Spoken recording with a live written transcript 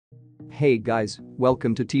Hey guys,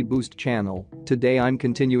 welcome to T-Boost channel. Today I'm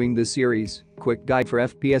continuing this series, quick guide for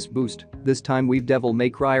FPS boost. This time we've Devil May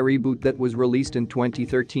Cry reboot that was released in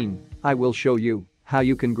 2013. I will show you how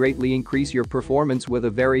you can greatly increase your performance with a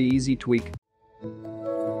very easy tweak.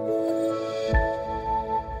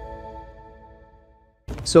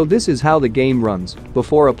 So this is how the game runs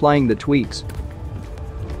before applying the tweaks.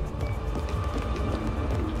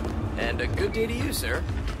 And a good day to you, sir.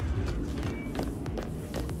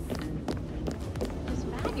 It's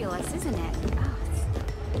fabulous, isn't it? Oh,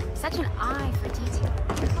 it's such an eye for detail.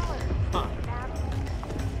 Huh.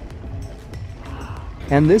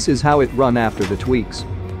 And this is how it run after the tweaks.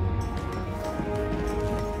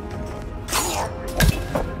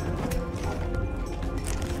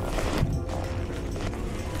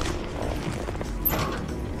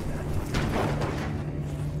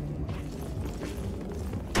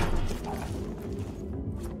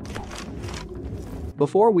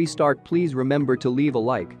 Before we start, please remember to leave a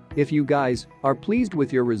like. If you guys are pleased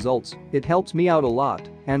with your results, it helps me out a lot,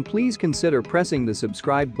 and please consider pressing the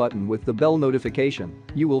subscribe button with the bell notification.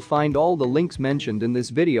 You will find all the links mentioned in this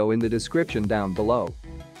video in the description down below.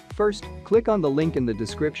 First, click on the link in the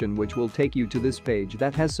description which will take you to this page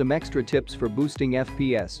that has some extra tips for boosting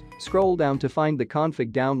FPS. Scroll down to find the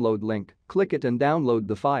config download link, click it and download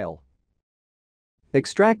the file.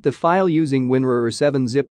 Extract the file using WinRAR or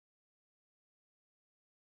 7-zip.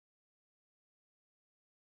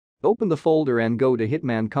 Open the folder and go to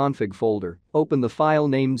Hitman config folder. Open the file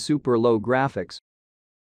named Super Low Graphics.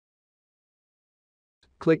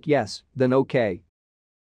 Click yes, then OK.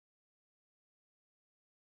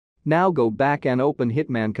 Now go back and open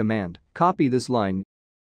Hitman command. Copy this line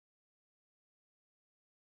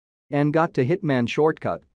and got to Hitman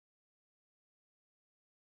shortcut.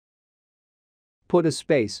 Put a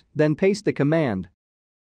space, then paste the command.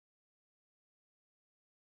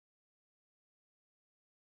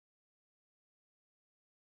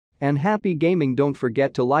 And happy gaming, don't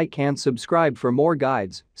forget to like and subscribe for more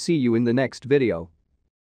guides. See you in the next video.